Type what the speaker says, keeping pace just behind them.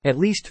At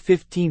least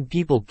 15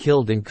 people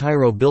killed in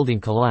Cairo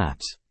building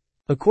collapse.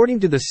 According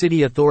to the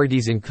city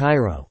authorities in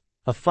Cairo,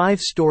 a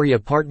 5-story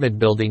apartment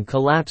building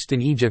collapsed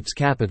in Egypt's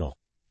capital,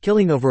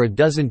 killing over a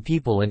dozen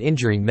people and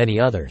injuring many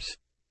others.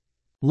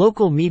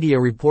 Local media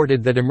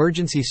reported that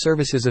emergency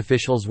services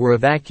officials were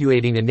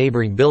evacuating a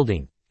neighboring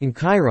building, in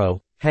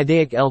Cairo,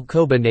 Hadaiq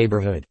el-Koba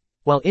neighborhood,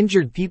 while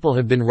injured people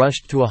have been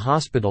rushed to a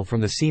hospital from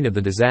the scene of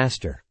the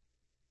disaster.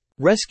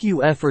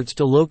 Rescue efforts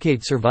to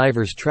locate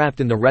survivors trapped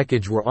in the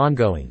wreckage were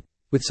ongoing,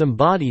 with some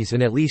bodies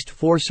and at least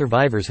 4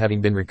 survivors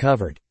having been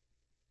recovered.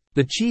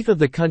 The chief of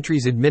the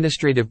country's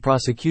Administrative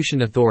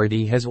Prosecution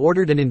Authority has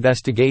ordered an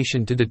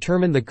investigation to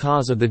determine the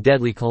cause of the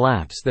deadly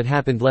collapse that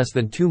happened less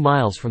than 2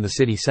 miles from the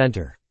city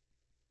center.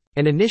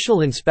 An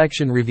initial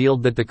inspection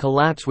revealed that the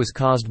collapse was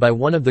caused by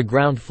one of the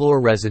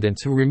ground-floor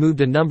residents who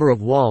removed a number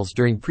of walls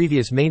during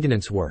previous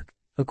maintenance work,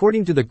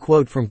 according to the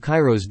quote from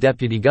Cairo's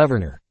deputy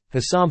governor,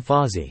 Hassam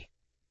Fawzi.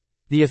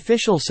 The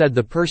official said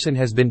the person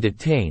has been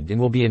detained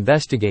and will be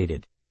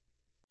investigated.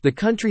 The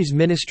country's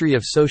Ministry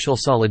of Social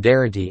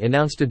Solidarity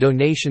announced a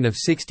donation of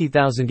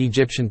 £60,000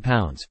 Egyptian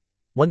pounds,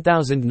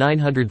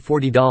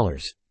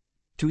 $1,940,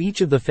 to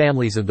each of the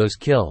families of those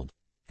killed,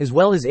 as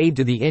well as aid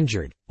to the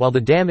injured, while the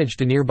damage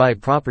to nearby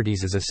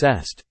properties is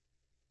assessed.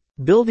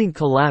 Building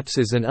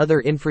collapses and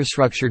other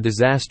infrastructure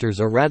disasters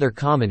are rather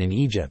common in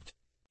Egypt.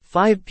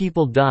 5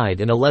 people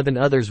died and 11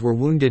 others were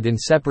wounded in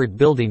separate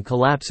building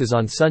collapses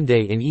on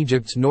Sunday in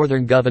Egypt's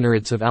northern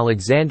governorates of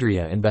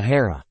Alexandria and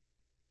Bahira.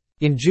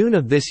 In June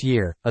of this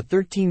year, a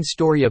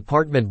 13-story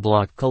apartment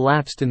block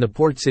collapsed in the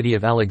port city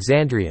of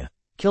Alexandria,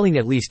 killing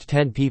at least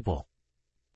 10 people.